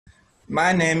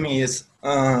My name is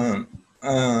Wenhua.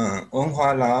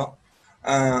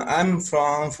 I'm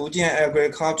from Fujian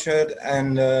Agriculture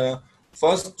and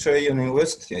Forestry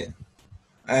University.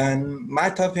 And my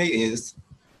topic is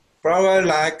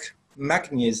flower-like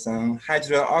mechanism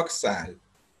hydroxide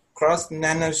cross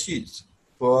nanosheets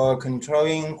for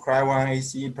controlling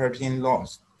Cry1AC protein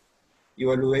loss,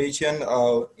 evaluation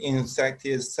of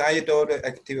insecticidal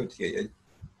activity,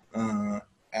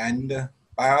 and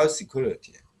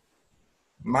biosecurity.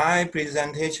 My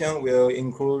presentation will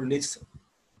include these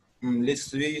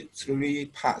three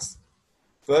parts.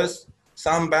 First,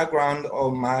 some background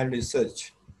of my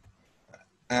research,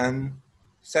 and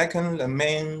second, the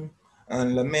main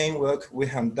work we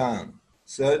have done.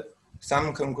 Third,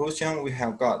 some conclusion we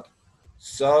have got.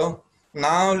 So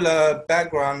now the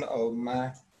background of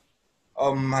my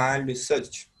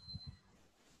research.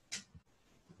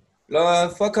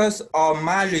 The focus of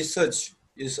my research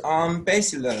is on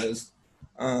bacillus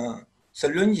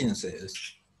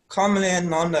thuringiensis, commonly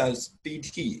known as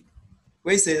BT,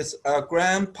 which is a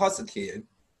gram-positive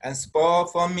and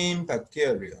spore-forming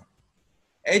bacteria.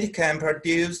 It can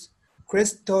produce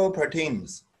crystal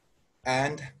proteins,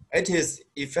 and it is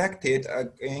effective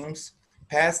against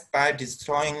pests by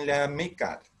destroying their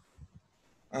midgut.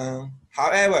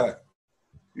 However,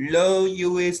 low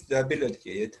UV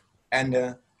stability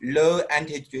and low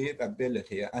anti-drift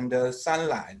ability under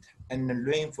sunlight and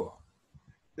rainfall.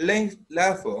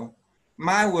 Therefore,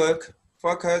 my work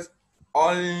focused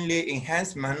on the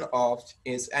enhancement of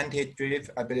its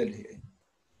anti-drift ability.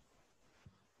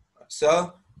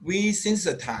 So we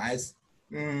synthesize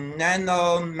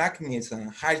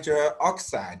nanomechanism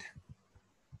hydroxide,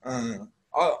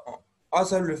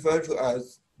 also referred to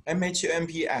as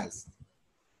MHMPS,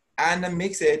 and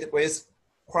mix it with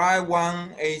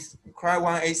Cry1AC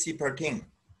protein,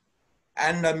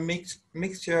 and the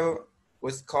mixture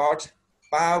was called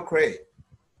BioCray.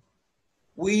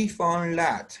 We found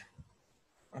that,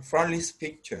 from this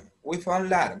picture,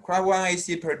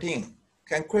 Cry1AC protein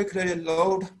can quickly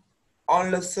load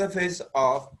on the surface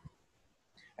of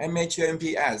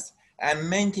MHMPS and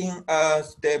maintain a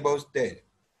stable state.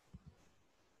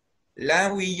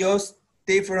 Then we use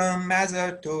different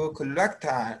methods to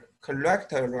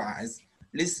characterize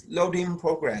this loading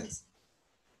progress.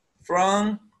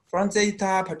 From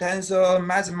zeta potential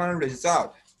measurement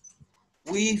result,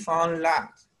 we found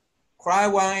that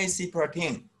Cry1AC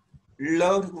protein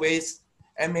load with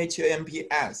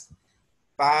MHMPS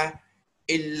by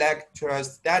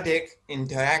electrostatic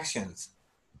interactions.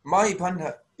 More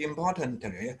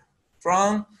importantly,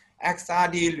 from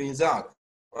XRD result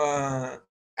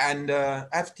and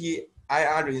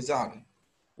FTIR result,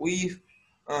 we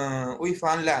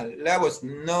found that there was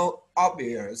no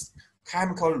obvious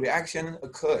chemical reaction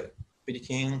occurred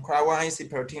between Cry1AC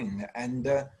protein and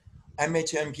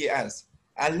MHMPS.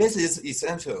 And this is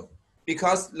essential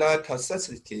because the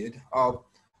toxicity of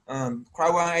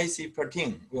Cry1AC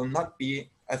protein will not be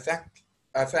affected.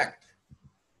 After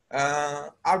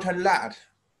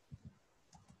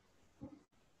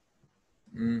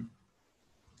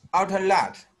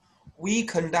that, we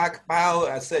conduct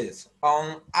bioassays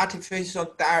on artificial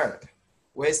diet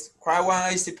with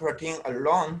Cry1AC protein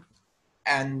alone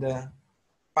and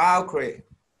BioCray.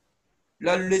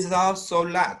 The results show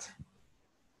that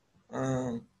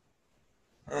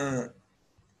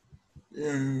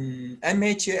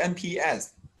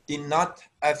MHMPS did not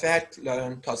affect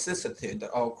the toxicity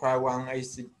of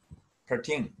Cry1AC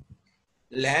protein.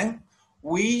 Then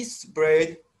we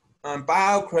sprayed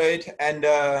BioCray and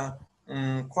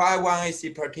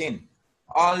Cry1AC protein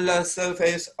on the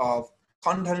surface of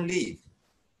cotton leaf.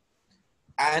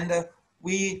 And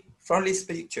from this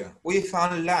picture, we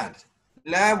found that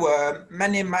there were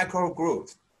many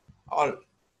microgrooves on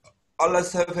the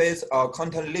surface of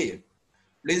cotton leaf,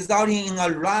 resulting in a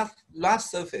rough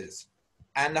surface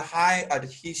and high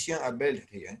adhesion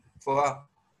ability for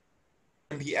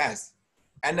MPS.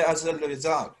 And as a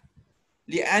result,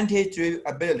 the anti-drift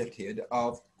ability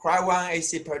of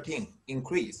Cry1AC protein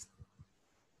increased.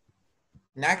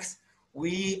 Next,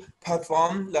 we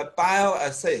perform the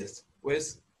bioassays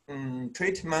with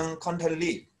treatment cotton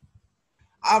leaf.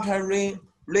 After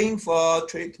rainfall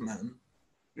treatment,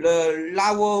 the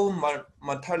larval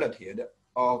mortality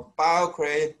of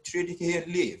BioCray treated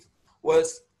leaf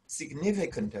was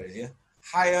significantly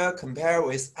higher compared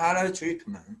with other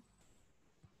treatment.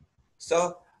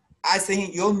 So I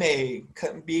think you may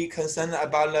be concerned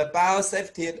about the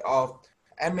biosafety of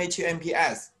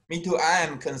MHMPS. Me too, I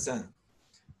am concerned.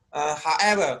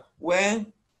 However,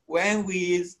 when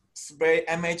we spray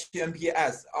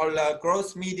MHMPS on the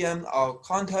growth medium of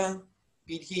cotton,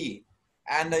 BT,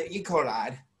 and E.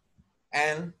 coli,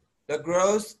 and the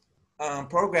growth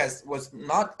progress was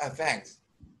not affected.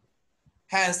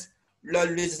 Hence, the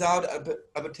result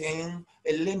obtained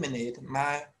eliminated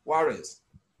my worries.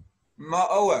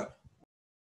 Moreover,